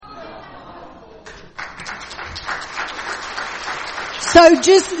So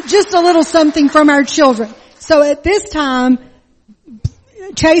just a little something from our children. So at this time,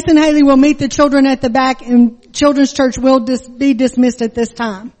 Chase and Haley will meet the children at the back, and Children's Church will be dismissed at this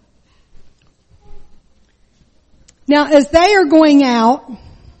time. Now, as they are going out,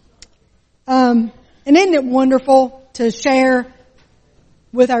 and isn't it wonderful to share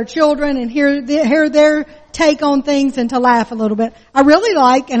with our children and hear their take on things and to laugh a little bit? I really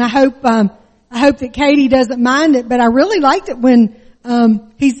like, and I hope that Katie doesn't mind it, but I really liked it when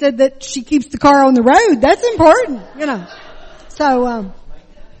he said that she keeps the car on the road. That's important, you know. So,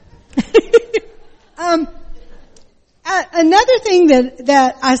 another thing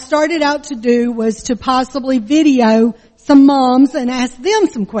that I started out to do was to possibly video some moms and ask them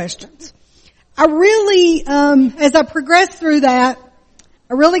some questions. I really, as I progressed through that,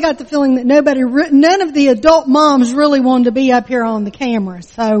 I really got the feeling that none of the adult moms really wanted to be up here on the camera.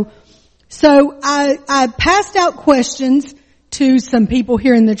 So I passed out questions to some people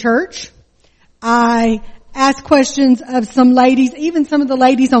here in the church. I asked questions of some ladies, even some of the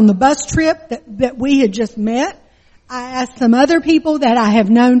ladies on the bus trip that we had just met. I asked some other people that I have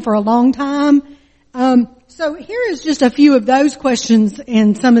known for a long time. So here is just a few of those questions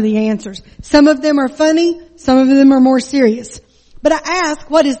and some of the answers. Some of them are funny, some of them are more serious. But I asked,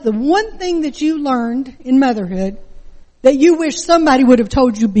 what is the one thing that you learned in motherhood that you wish somebody would have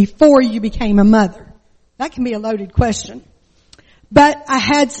told you before you became a mother? That can be a loaded question. But I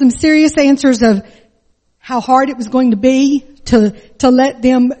had some serious answers of how hard it was going to be to let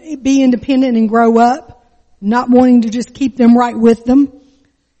them be independent and grow up, not wanting to just keep them right with them.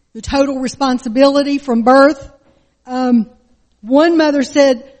 The total responsibility from birth. One mother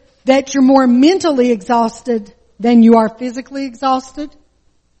said that you're more mentally exhausted than you are physically exhausted.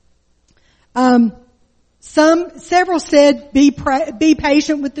 Several said be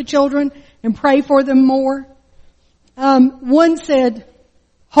patient with the children and pray for them more. One said,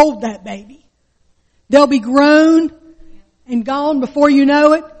 hold that baby. They'll be grown and gone before you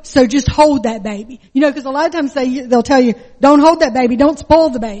know it, so just hold that baby. You know, because a lot of times they'll tell you, don't hold that baby, don't spoil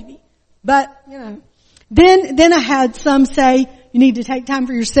the baby. But, you know, then I had some say, you need to take time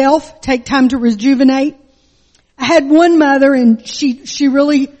for yourself, take time to rejuvenate. I had one mother, and she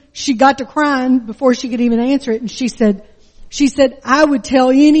got to crying before she could even answer it, and she said, I would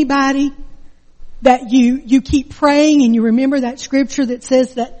tell anybody that you keep praying and you remember that scripture that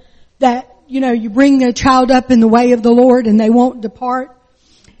says that you know, you bring the child up in the way of the Lord and they won't depart.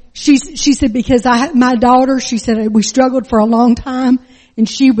 She said, because my daughter, she said, we struggled for a long time and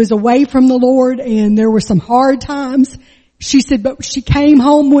she was away from the Lord and there were some hard times. She said, but she came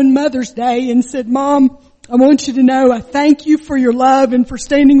home one Mother's Day and said, Mom, I want you to know I thank you for your love and for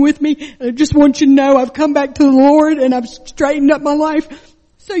standing with me. And I just want you to know I've come back to the Lord and I've straightened up my life.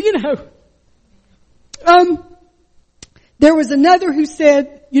 So, you know, there was another who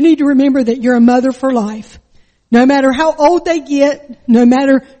said, you need to remember that you're a mother for life. No matter how old they get, no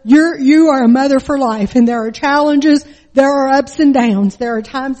matter, you are a mother for life. And there are challenges, there are ups and downs, there are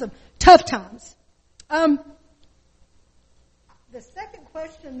times of tough times. The second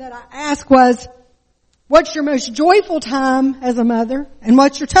question that I asked was, what's your most joyful time as a mother and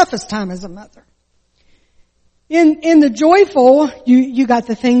what's your toughest time as a mother? In the joyful, you got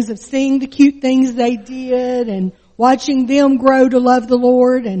the things of seeing the cute things they did and watching them grow to love the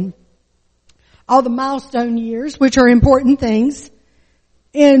Lord and all the milestone years, which are important things.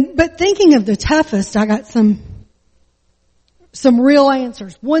 But thinking of the toughest, I got some real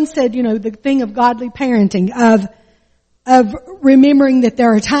answers. One said, you know, the thing of godly parenting, of remembering that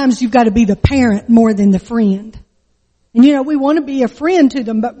there are times you've got to be the parent more than the friend. And you know, we want to be a friend to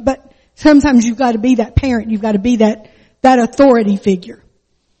them, but sometimes you've got to be that parent. You've got to be that authority figure.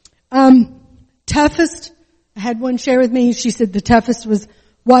 Toughest, I had one share with me. She said the toughest was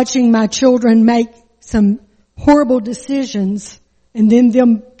watching my children make some horrible decisions and then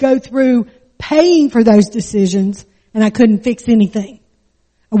them go through paying for those decisions and I couldn't fix anything.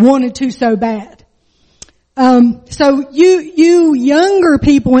 I wanted to so bad. So you younger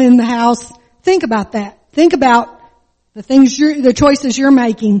people in the house, think about that. Think about the choices you're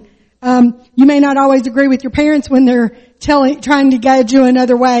making. You may not always agree with your parents when they're trying to guide you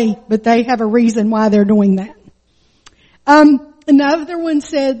another way, but they have a reason why they're doing that. Another one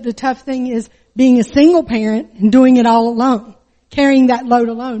said the tough thing is being a single parent and doing it all alone, carrying that load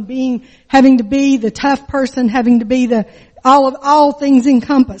alone, having to be the tough person, having to be all things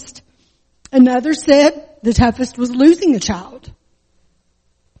encompassed. Another said the toughest was losing a child.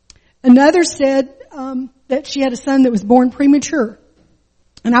 Another said that she had a son that was born premature.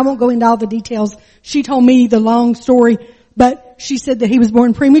 And I won't go into all the details. She told me the long story, but she said that he was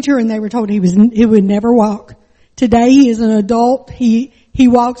born premature and they were told he would never walk. Today he is an adult. He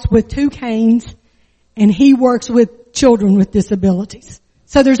walks with 2 canes, and he works with children with disabilities.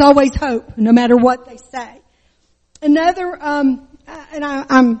 So there's always hope, no matter what they say. Another, and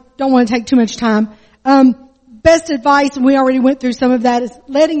I don't want to take too much time. Best advice, and we already went through some of that, is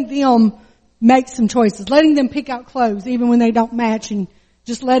letting them make some choices, letting them pick out clothes even when they don't match, and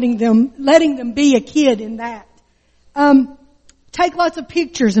just letting them be a kid in that. Take lots of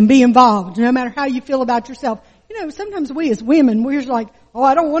pictures and be involved, no matter how you feel about yourself. You know, sometimes we as women, we're like, oh,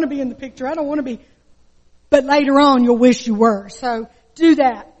 I don't want to be in the picture. I don't want to be. But later on, you'll wish you were. So do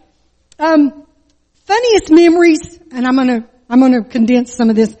that. Funniest memories, and I'm gonna condense some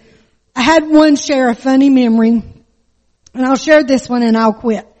of this. I had one share a funny memory, and I'll share this one and I'll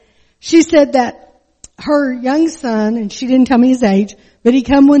quit. She said that her young son, and she didn't tell me his age, but he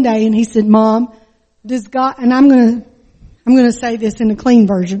come one day and he said, Mom, does God, and I'm gonna say this in a clean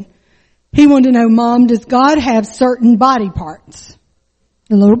version. He wanted to know, Mom, does God have certain body parts?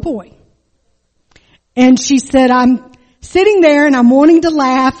 A little boy. And she said, I'm sitting there and I'm wanting to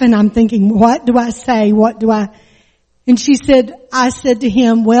laugh and I'm thinking, what do I say? And she said, I said to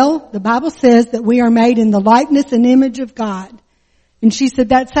him, well, the Bible says that we are made in the likeness and image of God. And she said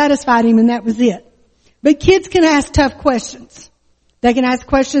that satisfied him and that was it. But kids can ask tough questions. They can ask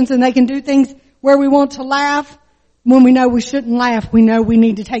questions and they can do things where we want to laugh. When we know we shouldn't laugh, we know we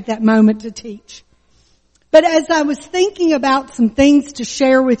need to take that moment to teach. But as I was thinking about some things to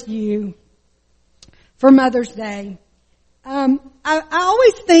share with you for Mother's Day, I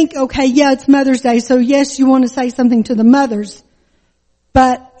always think, okay, yeah, it's Mother's Day, so yes, you want to say something to the mothers,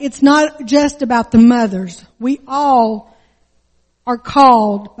 but it's not just about the mothers. We all are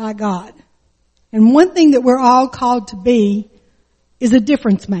called by God. And one thing that we're all called to be is a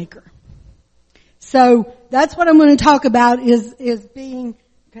difference maker. So that's what I'm going to talk about is being,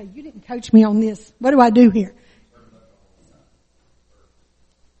 okay, you didn't coach me on this. What do I do here?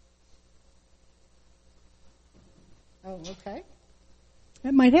 Oh, okay.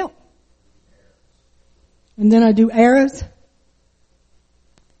 That might help. And then I do arrows.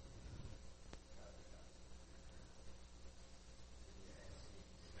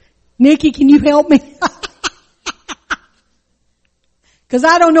 Nikki, can you help me? Because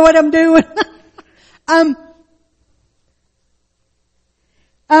I don't know what I'm doing.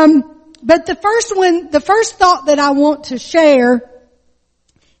 But the first thought that I want to share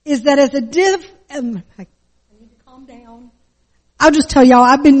is that as a I need to calm down. I'll just tell y'all,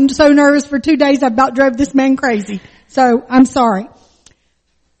 I've been so nervous for 2 days, I about drove this man crazy. So I'm sorry.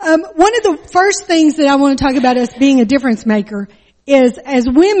 One of the first things that I want to talk about as being a difference maker is as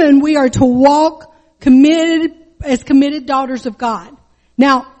women, we are to walk as committed daughters of God.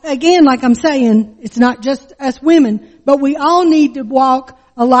 Now, again, like I'm saying, it's not just us women, but we all need to walk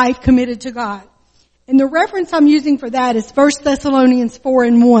a life committed to God. And the reference I'm using for that is 1 Thessalonians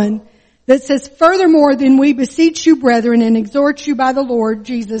 4:1 that says, furthermore, then we beseech you, brethren, and exhort you by the Lord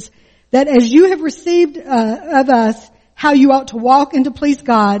Jesus, that as you have received of us how you ought to walk and to please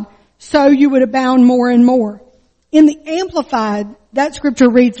God, so you would abound more and more. In the Amplified, that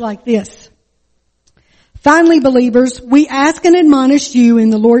scripture reads like this. Finally, believers, we ask and admonish you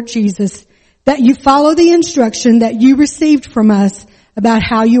in the Lord Jesus that you follow the instruction that you received from us about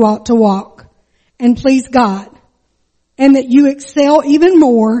how you ought to walk and please God, and that you excel even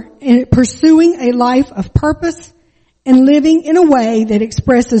more in pursuing a life of purpose and living in a way that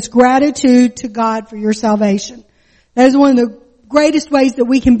expresses gratitude to God for your salvation. That is one of the greatest ways that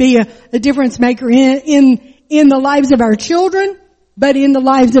we can be a difference maker in the lives of our children, but in the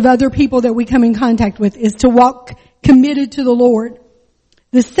lives of other people that we come in contact with, is to walk committed to the Lord.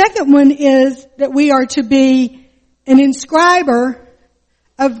 The second one is that we are to be an inscriber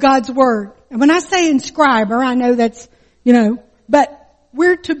of God's Word. And when I say inscriber, I know that's, but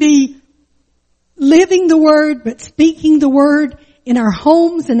we're to be living the Word, but speaking the Word in our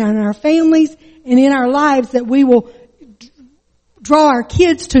homes and in our families and in our lives, that we will draw our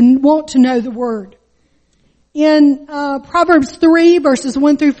kids to want to know the Word. In Proverbs 3 verses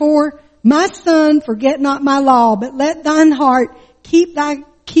 1-4, my son, forget not my law, but let thine heart keep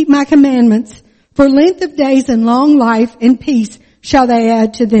my commandments. For length of days and long life and peace shall they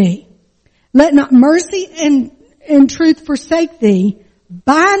add to thee. Let not mercy and truth forsake thee.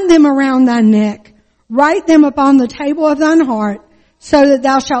 Bind them around thy neck. Write them upon the table of thine heart, so that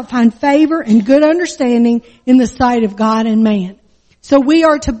thou shalt find favor and good understanding in the sight of God and man. So we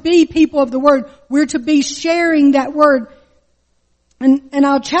are to be people of the Word. We're to be sharing that Word. And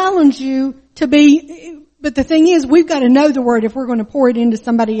I'll challenge you to be, but the thing is, we've got to know the Word if we're going to pour it into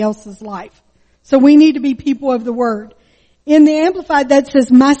somebody else's life. So we need to be people of the Word. In the Amplified, that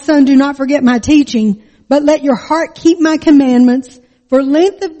says, my son, do not forget my teaching, But let your heart keep my commandments for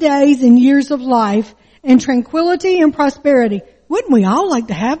length of days and years of life and tranquility and prosperity. Wouldn't we all like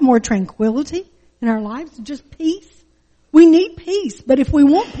to have more tranquility in our lives? Just peace. We need peace. But if we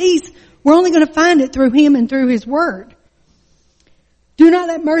want peace, we're only going to find it through Him and through His Word. Do not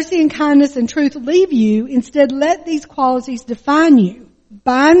let mercy and kindness and truth leave you. Instead, let these qualities define you.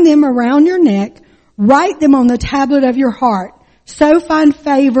 Bind them around your neck. Write them on the tablet of your heart. So find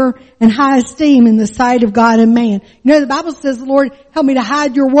favor and high esteem in the sight of God and man. You know, the Bible says, Lord, help me to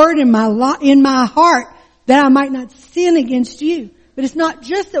hide your word in my heart that I might not sin against you. But it's not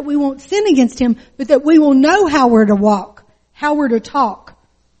just that we won't sin against Him, but that we will know how we're to walk, how we're to talk.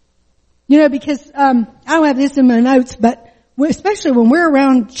 You know, because, I don't have this in my notes, but especially when we're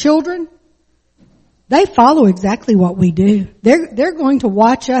around children, they follow exactly what we do. They're going to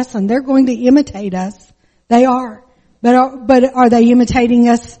watch us and they're going to imitate us. They are. But are they imitating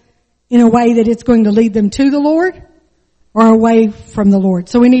us in a way that it's going to lead them to the Lord or away from the Lord?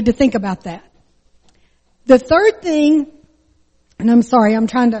 So we need to think about that. The third thing, and I'm sorry, I'm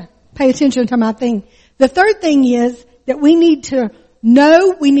trying to pay attention to my thing. The third thing is that we need to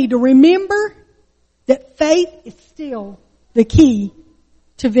know, we need to remember that faith is still the key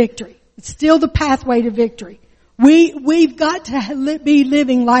to victory. It's still the pathway to victory. We've got to be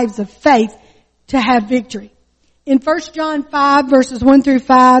living lives of faith to have victory. In 1 John 5 verses 1 through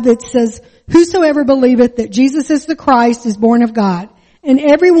 5, it says, whosoever believeth that Jesus is the Christ is born of God, and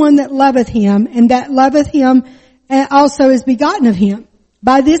everyone that loveth Him, and that loveth Him also is begotten of Him.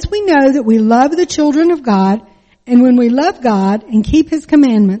 By this we know that we love the children of God, and when we love God and keep His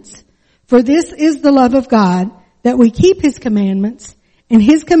commandments. For this is the love of God, that we keep His commandments, and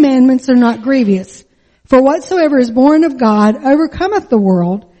His commandments are not grievous. For whatsoever is born of God overcometh the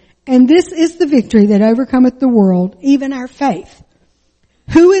world, and this is the victory that overcometh the world, even our faith.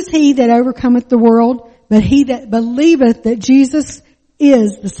 Who is he that overcometh the world, but he that believeth that Jesus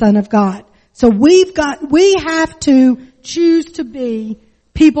is the Son of God? So we have to choose to be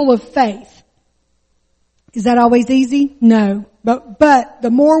people of faith. Is that always easy? No. But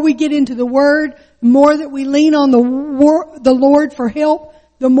the more we get into the Word, the more that we lean on the Lord for help,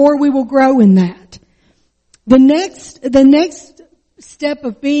 the more we will grow in that. The next step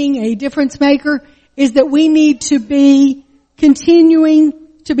of being a difference maker is that we need to be continuing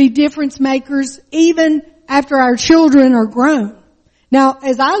to be difference makers even after our children are grown. Now,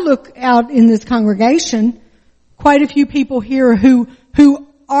 as I look out in this congregation, quite a few people here who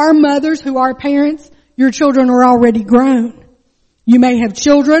are mothers, who are parents, your children are already grown. You may have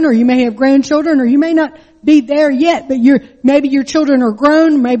children or you may have grandchildren or you may not be there yet, but maybe your children are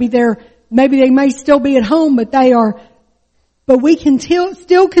grown, maybe they may still be at home, but we can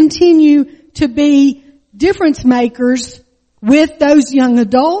still continue to be difference makers with those young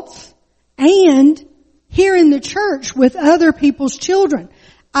adults and here in the church with other people's children.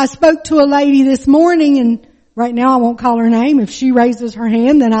 I spoke to a lady this morning, and right now I won't call her name. If she raises her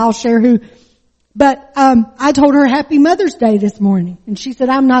hand, then I'll share who. But I told her Happy Mother's Day this morning, and she said,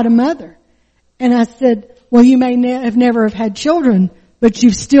 I'm not a mother. And I said, well, you may have never have had children, but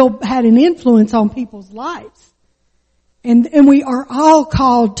you've still had an influence on people's lives. And we are all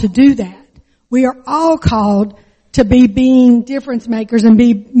called to do that. We are all called to be being difference makers and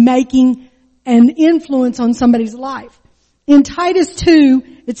be making an influence on somebody's life. In Titus 2,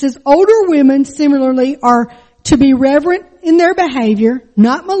 it says, older women similarly are to be reverent in their behavior,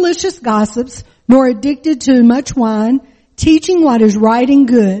 not malicious gossips, nor addicted to much wine, teaching what is right and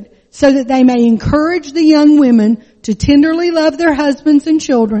good, so that they may encourage the young women to tenderly love their husbands and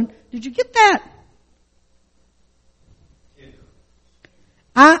children. Did you get that?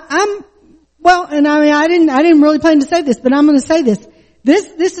 I didn't really plan to say this, but I'm going to say this.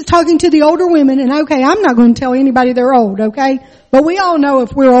 This is talking to the older women, and okay, I'm not going to tell anybody they're old, okay? But we all know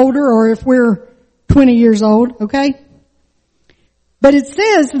if we're older or if we're 20 years old, okay? But it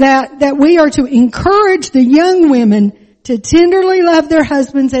says that we are to encourage the young women to tenderly love their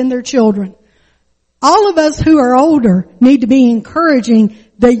husbands and their children. All of us who are older need to be encouraging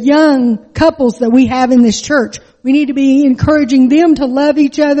the young couples that we have in this church. We need to be encouraging them to love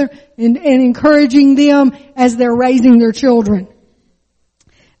each other and encouraging them as they're raising their children.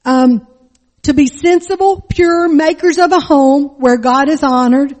 To be sensible, pure, makers of a home where God is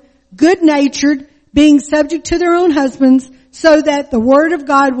honored, good-natured, being subject to their own husbands, so that the word of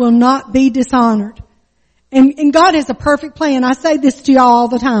God will not be dishonored. And God has a perfect plan. I say this to y'all all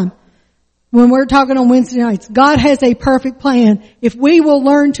the time when we're talking on Wednesday nights. God has a perfect plan. If we will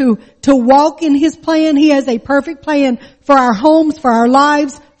learn to walk in His plan, He has a perfect plan for our homes, for our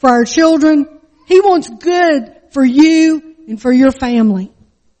lives, for our children. He wants good for you and for your family.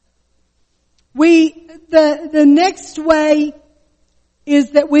 The next way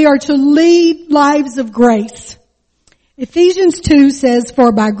is that we are to lead lives of grace. Ephesians 2 says,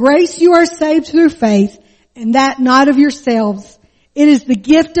 "For by grace you are saved through faith, and that not of yourselves. It is the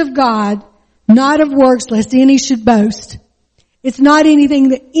gift of God, not of works, lest any should boast." It's not anything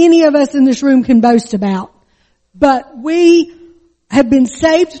that any of us in this room can boast about. But we have been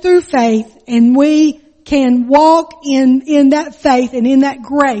saved through faith, and we can walk in that faith and in that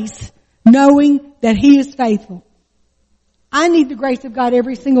grace, knowing that He is faithful. I need the grace of God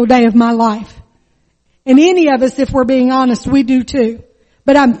every single day of my life. And any of us, if we're being honest, we do too.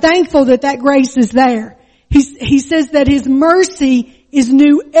 But I'm thankful that that grace is there. He says that His mercy is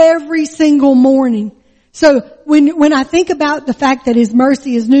new every single morning. So when I think about the fact that His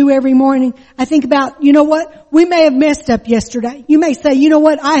mercy is new every morning, I think about, you know what? We may have messed up yesterday. You may say, you know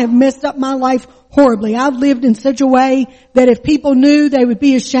what? I have messed up my life horribly. I've lived in such a way that if people knew, they would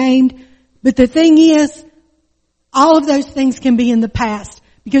be ashamed. But the thing is, all of those things can be in the past,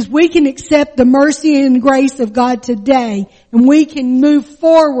 because we can accept the mercy and grace of God today, and we can move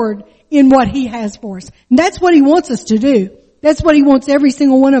forward in what He has for us. And that's what He wants us to do. That's what He wants every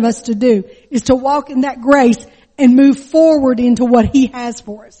single one of us to do, is to walk in that grace and move forward into what He has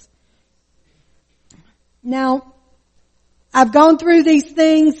for us. Now, I've gone through these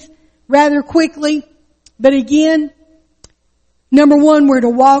things rather quickly, but again, number one, we're to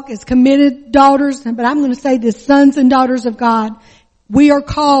walk as committed daughters, but I'm going to say this, sons and daughters of God. We are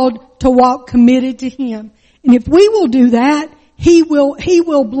called to walk committed to Him. And if we will do that, He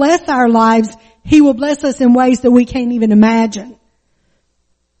will bless our lives. He will bless us in ways that we can't even imagine.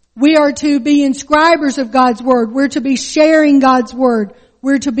 We are to be inscribers of God's Word. We're to be sharing God's Word.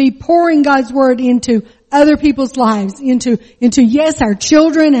 We're to be pouring God's Word into other people's lives, into yes, our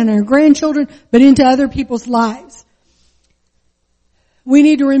children and our grandchildren, but into other people's lives. We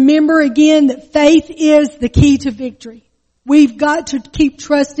need to remember again that faith is the key to victory. We've got to keep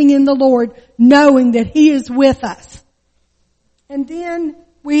trusting in the Lord, knowing that He is with us. And then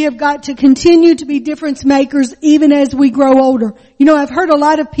we have got to continue to be difference makers even as we grow older. You know, I've heard a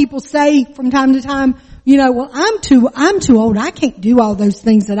lot of people say from time to time, you know, well, I'm too old. I can't do all those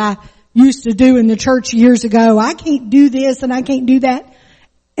things that I used to do in the church years ago. I can't do this and I can't do that.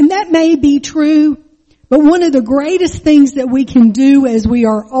 And that may be true, but one of the greatest things that we can do as we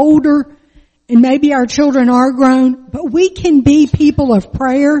are older, and maybe our children are grown, but we can be people of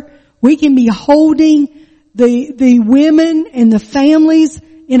prayer. We can be holding the women and the families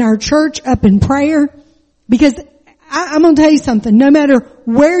in our church up in prayer. Because I'm going to tell you something, no matter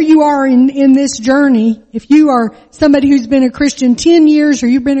where you are in this journey, if you are somebody who's been a Christian 10 years or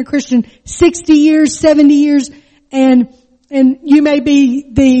you've been a Christian 60 years, 70 years, and you may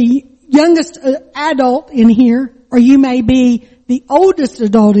be the youngest adult in here, or you may be the oldest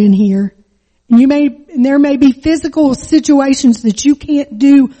adult in here, and there may be physical situations that you can't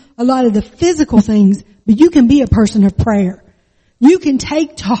do a lot of the physical things, but you can be a person of prayer. You can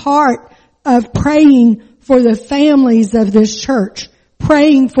take to heart of praying for the families of this church,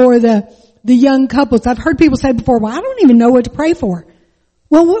 praying for the young couples. I've heard people say before, well, I don't even know what to pray for.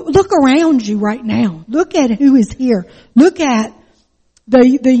 Well, look around you right now. Look at who is here. Look at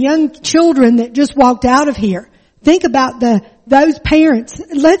the young children that just walked out of here. Think about those parents.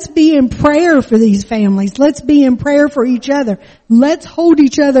 Let's be in prayer for these families. Let's be in prayer for each other. Let's hold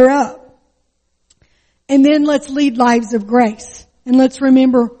each other up. And then let's lead lives of grace. And let's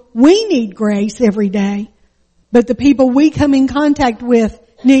remember, we need grace every day, but the people we come in contact with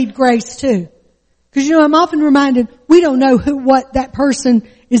need grace too. Because, you know, I'm often reminded, we don't know what that person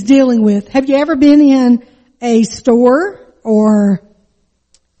is dealing with. Have you ever been in a store or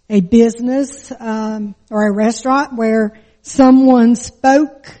a business or a restaurant where someone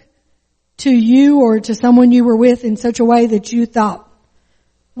spoke to you or to someone you were with in such a way that you thought,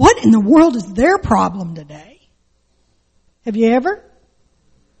 what in the world is their problem today? Have you ever?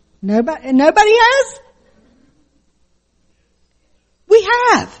 Nobody has? We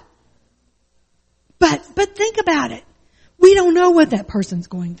have. But think about it. We don't know what that person's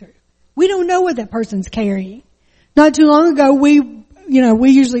going through. We don't know what that person's carrying. Not too long ago, we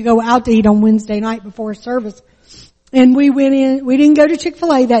usually go out to eat on Wednesday night before service. And we went in, we didn't go to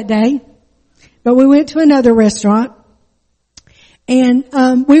Chick-fil-A that day, but we went to another restaurant.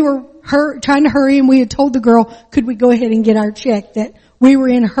 And we were trying to hurry, and we had told the girl, could we go ahead and get our check, that we were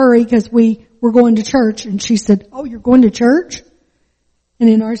in a hurry because we were going to church. And she said, oh, you're going to church? And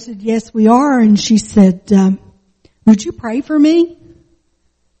then I said, yes, we are. And she said, would you pray for me?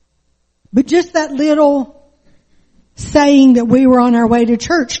 But just that little saying that we were on our way to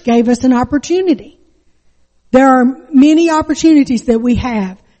church gave us an opportunity. There are many opportunities that we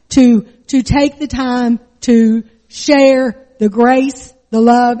have to take the time to share the grace, the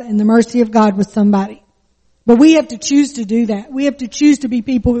love, and the mercy of God with somebody. But we have to choose to do that. We have to choose to be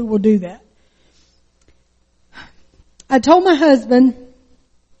people who will do that. I told my husband,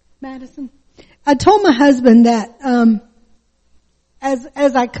 Madison, that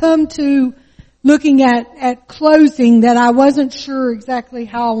as I come to looking at closing, that I wasn't sure exactly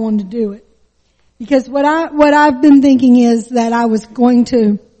how I wanted to do it. Because what I've been thinking is that I was going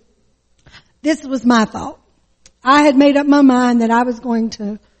to, this was my thought. I had made up my mind that I was going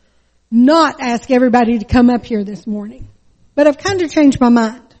to not ask everybody to come up here this morning. But I've kind of changed my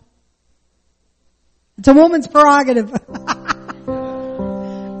mind. It's a woman's prerogative.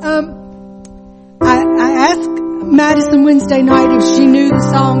 I asked Madison Wednesday night if she knew the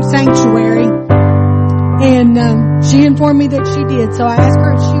song Sanctuary. And she informed me that she did. So I asked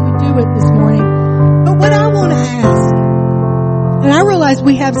her if she would do it this morning. But what I want to ask, and I realize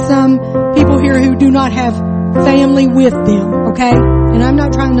we have some people here who do not have family with them, okay? And I'm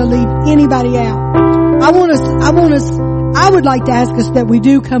not trying to leave anybody out. I would like to ask us that we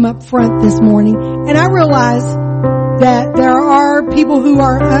do come up front this morning. And I realize that there are people who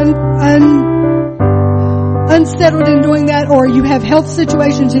are unsettled in doing that, or you have health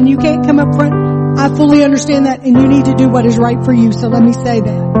situations and you can't come up front. I fully understand that, and you need to do what is right for you. So let me say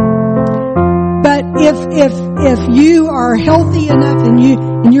that. But if you are healthy enough and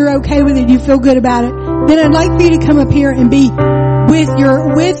you're okay with it, you feel good about it, then I'd like for you to come up here and be with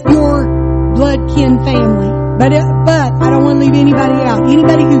your blood kin family. But I don't want to leave anybody out.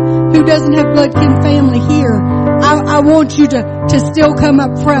 Anybody who doesn't have blood kin family here, I want you to still come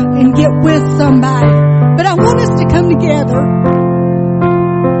up front and get with somebody. But I want us to come together.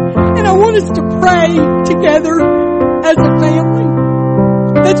 And I want us to pray together as a family.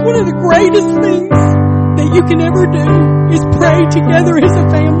 That's one of the greatest things that you can ever do, is pray together as a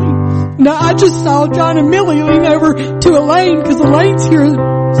family. Now, I just saw John and Millie lean over to Elaine, because Elaine's here.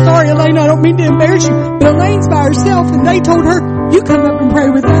 Sorry, Elaine, I don't mean to embarrass you, but Elaine's by herself, and they told her, you come up and pray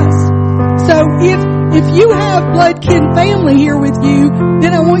with us. So if you have blood kin family here with you,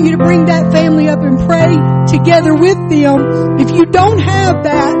 then I want you to bring that family up and pray together with them. If you don't have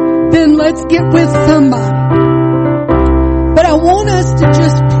that, then let's get with somebody. But I want us to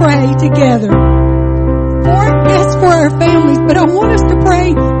just pray together. For our families, but I want us to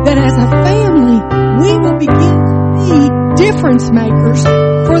pray that as a family, we will begin to be difference makers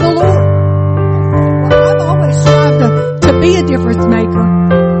for the Lord. Well, I've always strived to be a difference maker.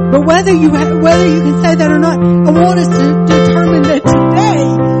 But whether you can say that or not, I want us to determine that today,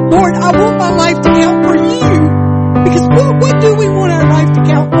 Lord, I want my life to count for you. Because what do we want our life to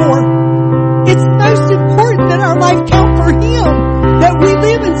count for? It's most important that our life count for Him. That we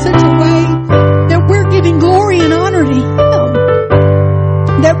live in such a way that we're giving glory and honor to Him.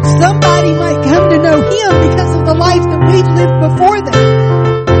 That somebody might come to know Him because of the life that we've lived before them.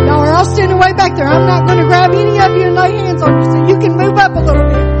 Y'all are all standing way back there. I'm not going to grab any of you and lay hands on you, so you can move up a little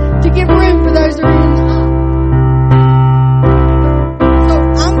bit to give room for those who are in the aisle. So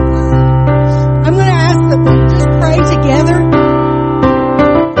I'm going to ask that we just pray together.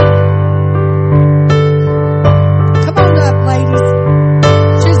 Come on up, ladies.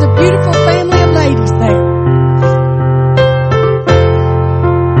 She's a beautiful family of ladies there.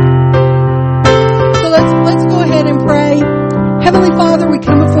 So let's go ahead and pray. Heavenly Father, we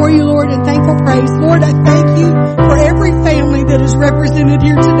come before you, Lord, in thankful praise. Lord, I thank you for every family that is represented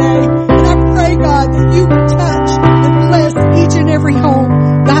here today. And I pray, God, that you would touch and bless each and every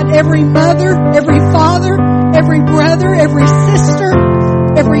home. God, every mother, every father, every brother, every sister,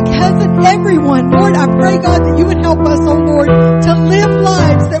 every cousin, everyone. Lord, I pray, God, that you would help us, oh Lord, to live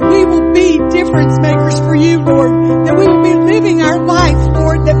lives that we will be difference makers for you, Lord. That we will be living our life,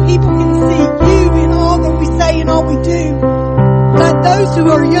 Lord, that people can see you in all that we say and all we do. God, those who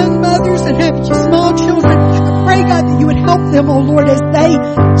are young mothers and have small children, I pray, God, that you would help them, oh Lord, as they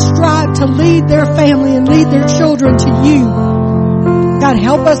strive to lead their family and lead their children to you. God,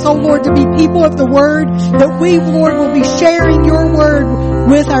 help us, oh Lord, to be people of the Word, that we, Lord, will be sharing your Word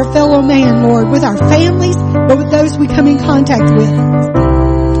with our fellow man, Lord, with our families, but with those we come in contact with.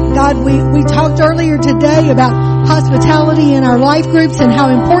 God, we talked earlier today about hospitality in our life groups and how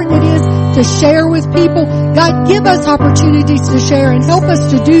important it is to share with people. God, give us opportunities to share and help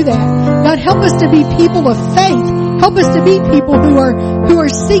us to do that. God, help us to be people of faith. Help us to be people who are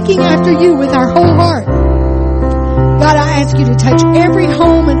seeking after you with our whole heart. God, I ask you to touch every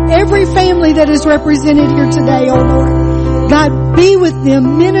home and every family that is represented here today, oh Lord. God, be with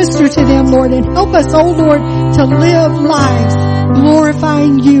them, minister to them, Lord, and help us, oh Lord, to live lives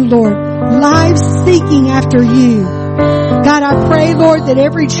glorifying you, Lord. Lives seeking after you. God, I pray, Lord, that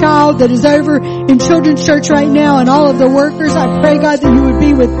every child that is over in Children's Church right now and all of the workers, I pray, God, that you would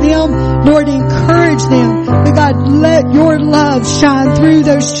be with them. Lord, encourage them. But God, let your love shine through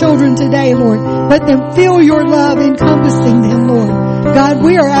those children today, Lord. Let them feel your love encompassing them, Lord. God,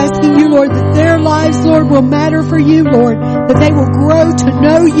 we are asking you, Lord, that their lives, Lord, will matter for you, Lord. That they will grow to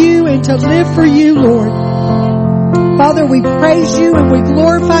know you and to live for you, Lord. Father, we praise you and we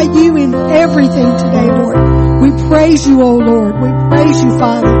glorify you in everything today, Lord. We praise you, oh Lord. We praise you,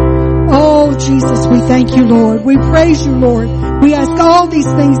 Father. Oh, Jesus, we thank you, Lord. We praise you, Lord. We ask all these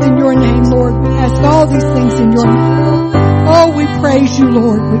things in your name, Lord. We ask all these things in your name. Oh, we praise you,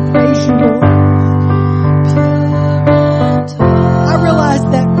 Lord. We praise you, Lord. I realize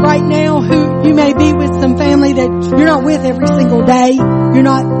that right now you may be with some family that you're not with every single day. You're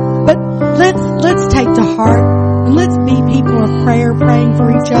not, but let's take to heart. And let's be people of prayer, praying for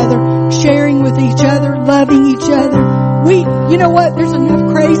each other, sharing with each other, loving each other. You know what? There's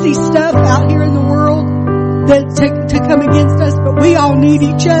enough crazy stuff out here in the world that to come against us, but we all need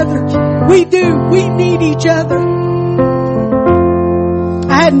each other. We do. We need each other.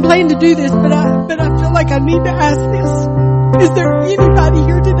 I hadn't planned to do this, but I feel like I need to ask this. Is there anybody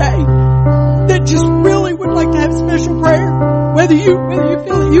here today that just really would like to have special prayer? Whether you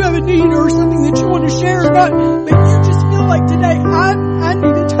feel that you have a need or something that you want to share or not, but you just feel like today, I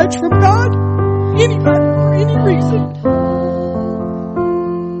need a touch from God. Anybody, for any reason.